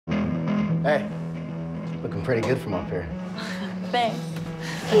Hey, looking pretty good from up here. Thanks.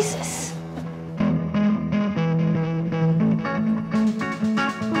 Jesus.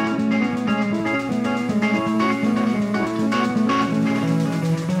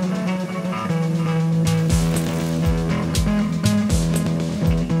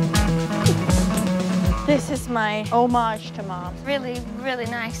 This is my homage to Mom. Really, really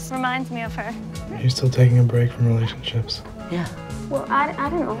nice. Reminds me of her. Are you still taking a break from relationships? Yeah. Well, I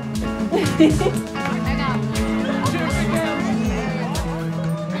don't know.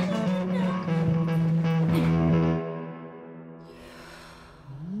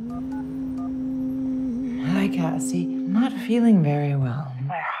 Hi, Cassie. I'm not feeling very well.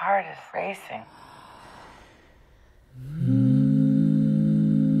 My heart is racing.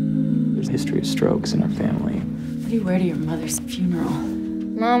 There's a history of strokes in our family. What do you wear to your mother's funeral?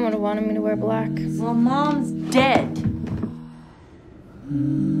 Mom would have wanted me to wear black. Well, Mom's dead.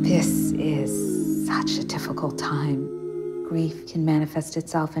 This is such a difficult time. Grief can manifest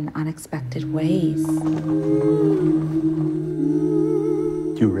itself in unexpected ways. Do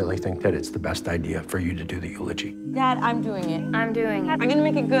you really think that it's the best idea for you to do the eulogy? Dad, I'm doing it. I'm doing it. I'm gonna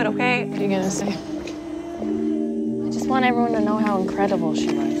make it good, okay? What are you gonna say? I just want everyone to know how incredible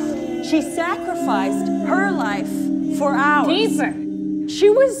she was. She sacrificed her life for ours. Deeper. She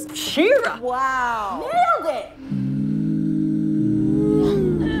was Shira. Wow. Nailed it.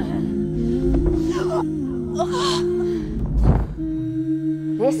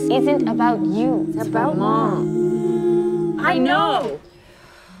 This isn't about you. It's about Mom. I know.